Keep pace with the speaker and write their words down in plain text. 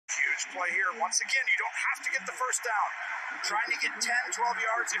yardage play here. Once again, you don't have to get the first down. Trying to get 10, 12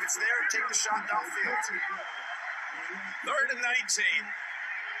 yards. If it's there, take the shot downfield. 3rd and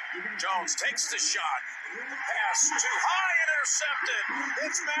 19. Jones takes the shot. Pass too high, intercepted.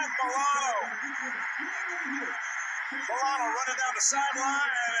 It's Matt Milano. Milano running down the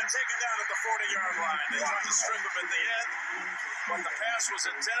sideline and taken down at the 40-yard line. They tried to strip him at the end, but the pass was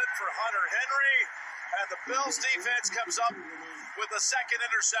intended for Hunter Henry, and the Bills defense comes up with the 2nd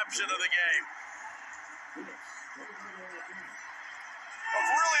interception of the game. A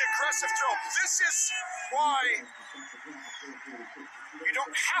really aggressive throw. This is why you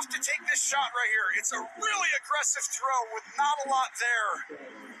don't have to take this shot right here. It's a really aggressive throw with not a lot there.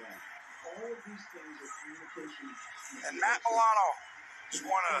 And Matt Milano is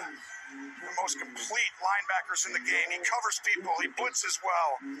one of the most complete linebackers in the game. He covers people. He blitzes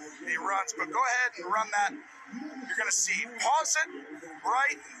well. He runs. But go ahead and run that. You're going to see. Pause it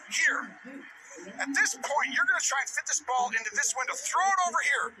right here. At this point, you're going to try and fit this ball into this window. Throw it over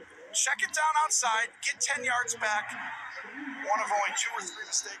here. Check it down outside. Get 10 yards back. One of only 2 or 3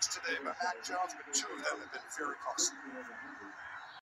 mistakes today by Mac Jones, but 2 of them have been very costly.